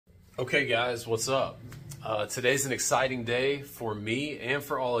Okay guys, what's up? Today's an exciting day for me and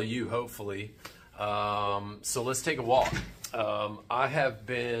for all of you, hopefully. So let's take a walk. I have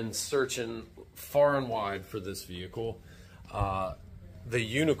been searching far and wide for this vehicle. The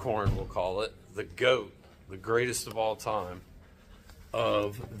unicorn, we'll call it, the GOAT, the greatest of all time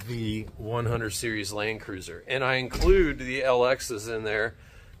of the 100 series Land Cruiser. And I include the LXs in there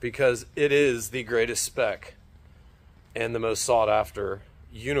because it is the greatest spec and the most sought after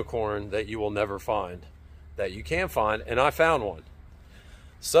unicorn that you will never find, that you can find, and I found one.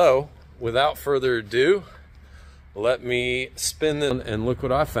 So without further ado, let me spin this and look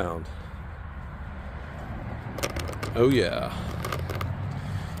what I found. Oh yeah,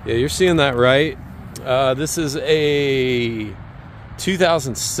 you're seeing that right. This is a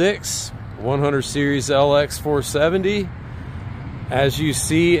 2006 100 series LX 470, as you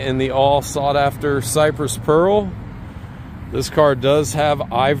see in the all sought after cypress pearl. This car does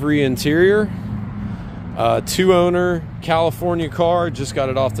have ivory interior. Two owner California car, just got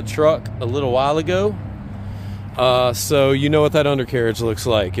it off the truck a little while ago. So you know what that undercarriage looks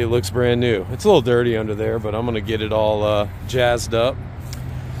like. It looks brand new. It's a little dirty under there, but I'm gonna get it all jazzed up.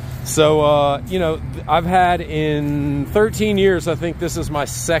 So you know, I've had in 13 years, I think this is my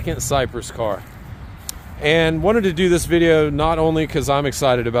second Cypress car. And wanted to do this video not only because I'm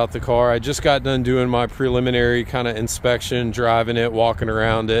excited about the car. I just got done doing my preliminary kind of inspection, driving it, walking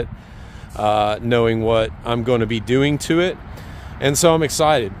around it, knowing what I'm going to be doing to it. And so I'm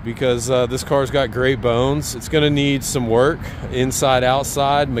excited because this car's got great bones. It's going to need some work inside,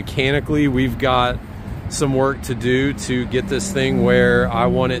 outside. Mechanically, we've got some work to do to get this thing where I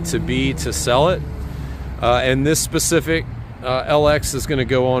want it to be to sell it. And this specific LX is going to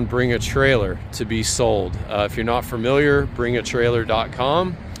go on Bring a Trailer to be sold. If you're not familiar,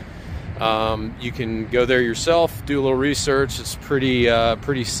 bringatrailer.com. You can go there yourself, do a little research. It's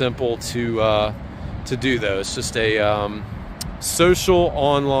pretty simple to do though. It's just a social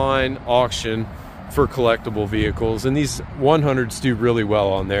online auction for collectible vehicles, and these 100s do really well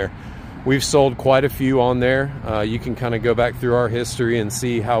on there. We've sold quite a few on there. You can kind of go back through our history and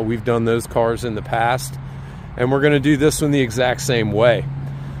see how we've done those cars in the past. And we're going to do this one the exact same way.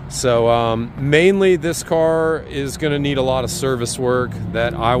 So mainly this car is going to need a lot of service work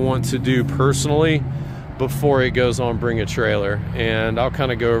that I want to do personally before it goes on Bring a Trailer. And I'll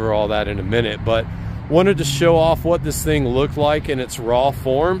kind of go over all that in a minute. But wanted to show off what this thing looked like in its raw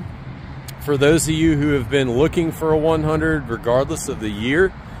form. For those of you who have been looking for a 100 regardless of the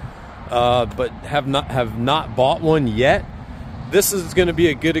year, but have not bought one yet, this is going to be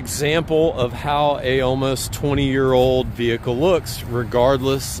a good example of how a almost 20-year-old vehicle looks,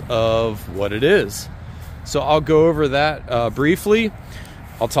 regardless of what it is. So I'll go over that briefly.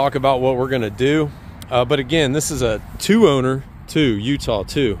 I'll talk about what we're going to do. But again, this is a two-owner, Utah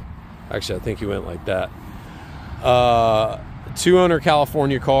 2. Actually, I think he went like that. Two-owner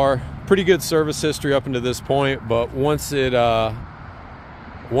California car. Pretty good service history up until this point, but once it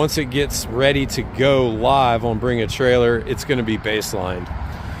gets ready to go live on Bring a Trailer, it's going to be baselined.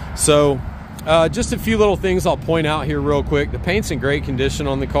 So just a few little things I'll point out here real quick. The paint's in great condition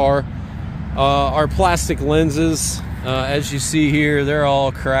on the car. Our plastic lenses, as you see here, they're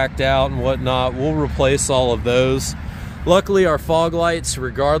all cracked out and whatnot. We'll replace all of those. Luckily, our fog lights,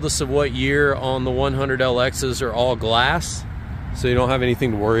 regardless of what year on the 100 LXs, are all glass, so you don't have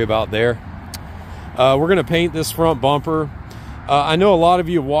anything to worry about there. We're going to paint this front bumper. I know a lot of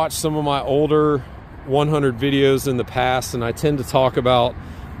you have watched some of my older 100 videos in the past, and I tend to talk about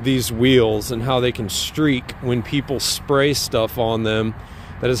these wheels and how they can streak when people spray stuff on them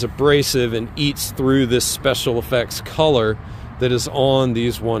that is abrasive and eats through this special effects color that is on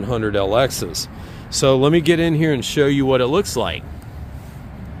these 100 LXs. So let me get in here and show you what it looks like.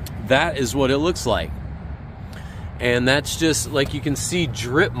 That is what it looks like. And that's just, like, you can see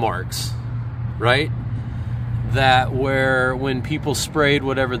drip marks, right? That where when people sprayed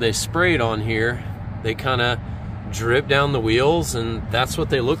whatever they sprayed on here, they kind of drip down the wheels, and that's what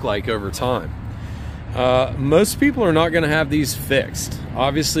they look like over time. Most people are not going to have these fixed.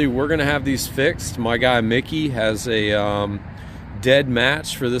 Obviously, we're going to have these fixed. My guy Mickey has a dead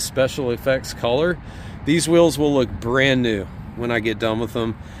match for this special effects color. These wheels will look brand new when I get done with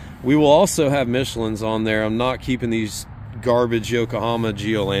them. We will also have Michelin's on there. I'm not keeping these garbage Yokohama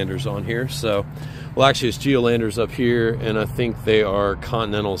Geolanders on here, so well, actually it's Geolanders up here, and I think they are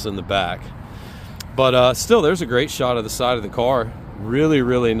Continentals in the back. But still, there's a great shot of the side of the car.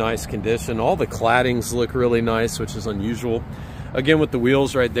 Really nice condition. All the claddings look really nice, which is unusual. Again, with the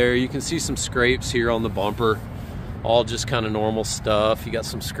wheels right there, you can see some scrapes here on the bumper. All just kind of normal stuff. You got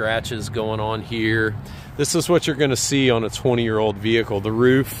some scratches going on here. This is what you're going to see on a 20-year-old vehicle. The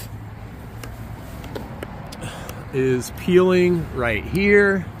roof is peeling right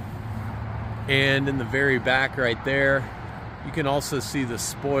here, and in the very back right there. You can also see the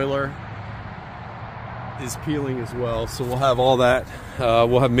spoiler is peeling as well. So we'll have all that.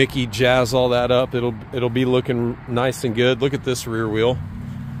 We'll have Mickey jazz all that up. It'll be looking nice and good. Look at this rear wheel.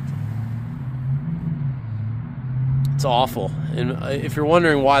 It's awful. And if you're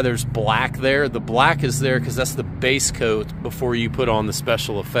wondering why there's black there, the black is there because that's the base coat before you put on the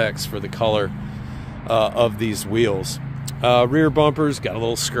special effects for the color of these wheels. Rear bumpers got a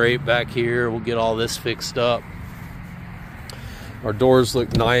little scrape back here. We'll get all this fixed up. Our doors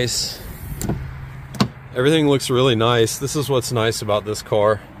look nice. Everything looks really nice. This is what's nice about this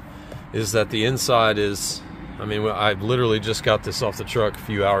car, is that the inside is, I mean, I literally just got this off the truck a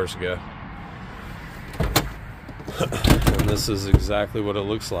few hours ago. And this is exactly what it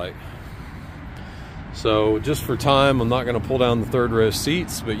looks like. So just for time, I'm not going to pull down the third row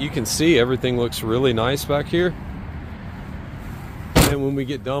seats, but you can see everything looks really nice back here. And when we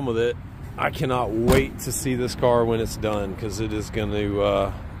get done with it, I cannot wait to see this car when it's done, because it is going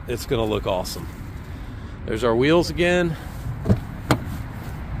to it's going to look awesome. There's our wheels again.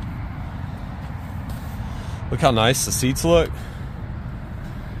 Look how nice the seats look. A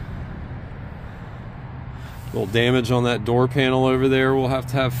little damage on that door panel over there we'll have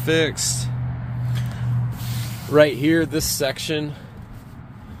to have fixed. Right here, this section,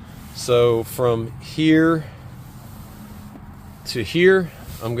 so from here to here,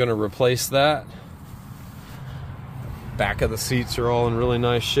 I'm going to replace that. Back of the seats are all in really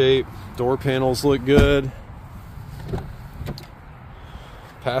nice shape. Door panels look good.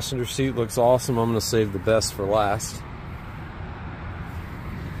 Passenger seat looks awesome. I'm going to save the best for last.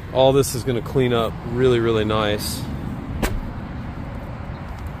 All this is going to clean up really, really nice.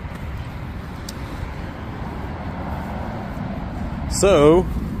 So,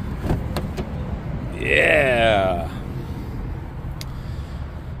 yeah.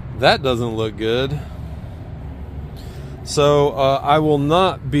 That doesn't look good. So I will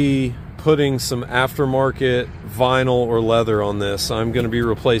not be putting some aftermarket vinyl or leather on this. I'm going to be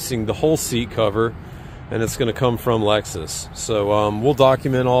replacing the whole seat cover, and it's going to come from Lexus. So we'll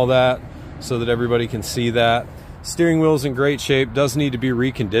document all that so that everybody can see that. Steering wheel's in great shape, does need to be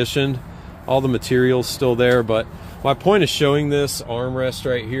reconditioned. All the material's still there, but my point of showing this armrest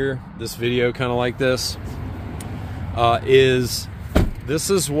right here, this video kind of like this, is this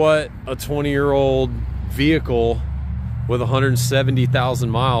is what a 20-year-old vehicle with 170,000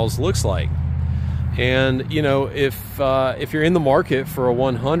 miles looks like. And you know, if you're in the market for a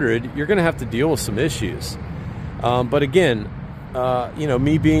 100, you're going to have to deal with some issues. But again, you know,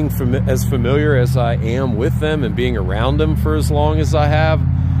 me being as familiar as I am with them and being around them for as long as I have,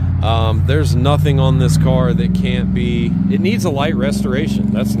 there's nothing on this car that can't be. It needs a light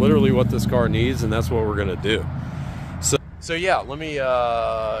restoration. That's literally what this car needs, and that's what we're going to do. So yeah, let me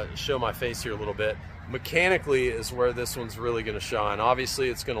show my face here a little bit. Mechanically is where this one's really going to shine. Obviously,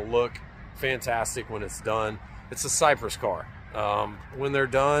 it's going to look fantastic when it's done. It's a Cypress car. When they're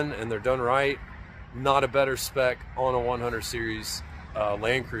done, and they're done right, not a better spec on a 100 series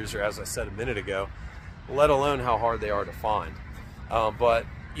Land Cruiser, as I said a minute ago, let alone how hard they are to find. But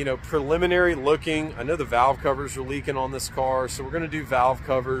you know, preliminary looking, I know the valve covers are leaking on this car, so we're going to do valve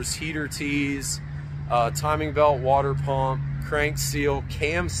covers, heater tees, timing belt, water pump, crank seal,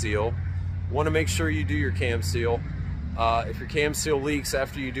 cam seal. Want to make sure you do your cam seal. If your cam seal leaks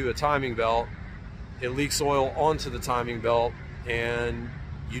after you do a timing belt, it leaks oil onto the timing belt, and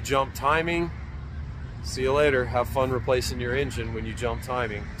you jump timing, see you later. Have fun replacing your engine when you jump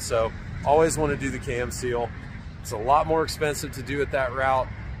timing. So always want to do the cam seal. It's a lot more expensive to do it that route,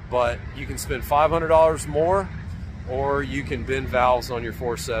 but you can spend $500 more, or you can bend valves on your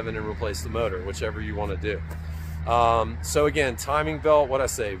 4.7 and replace the motor, whichever you want to do. So again, timing belt, what I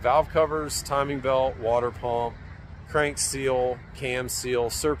say, valve covers, timing belt, water pump, crank seal, cam seal,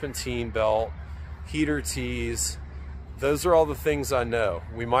 serpentine belt, heater tees. Those are all the things I know.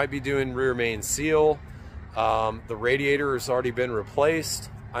 We might be doing rear main seal. The radiator has already been replaced.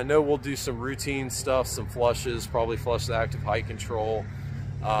 I know we'll do some routine stuff, some flushes, probably flush the active height control,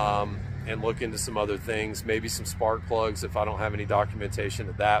 and look into some other things, maybe some spark plugs if I don't have any documentation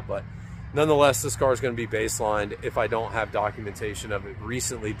of that. But nonetheless, this car is going to be baselined if I don't have documentation of it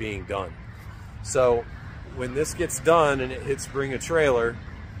recently being done. So when this gets done and it hits bring a trailer,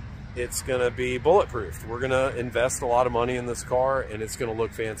 it's going to be bulletproofed. We're going to invest a lot of money in this car, and it's going to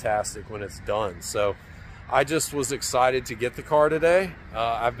look fantastic when it's done. So I just was excited to get the car today.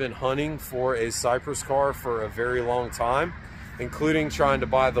 I've been hunting for a Cypress car for a very long time, including trying to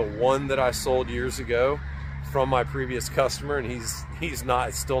buy the one that I sold years ago from my previous customer, and he's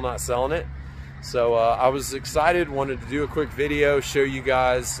still not selling it. So I was excited, wanted to do a quick video, show you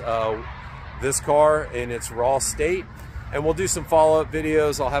guys this car in its raw state, and we'll do some follow-up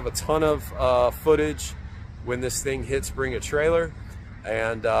videos. I'll have a ton of footage when this thing hits Bring a Trailer.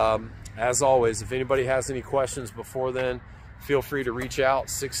 And as always, if anybody has any questions before then, feel free to reach out,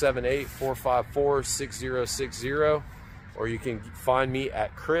 678-454-6060, or you can find me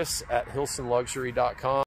at chris@hilsonluxury.com.